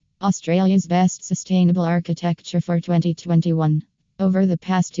Australia's Best Sustainable Architecture for 2021. Over the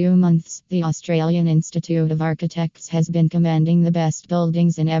past 2 months, the Australian Institute of Architects has been commending the best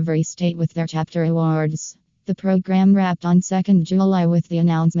buildings in every state with their chapter awards. The program wrapped on 2nd July with the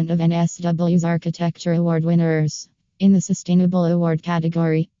announcement of NSW's Architecture Award winners. In the Sustainable Award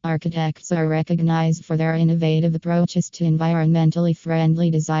category, architects are recognized for their innovative approaches to environmentally friendly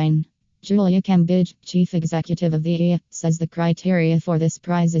design. Julia Cambidge, chief executive of the IA, says the criteria for this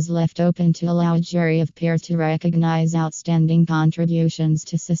prize is left open to allow a jury of peers to recognize outstanding contributions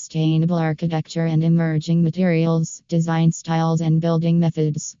to sustainable architecture and emerging materials, design styles, and building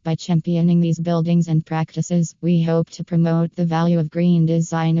methods. By championing these buildings and practices, we hope to promote the value of green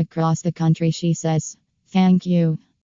design across the country, she says. Thank you.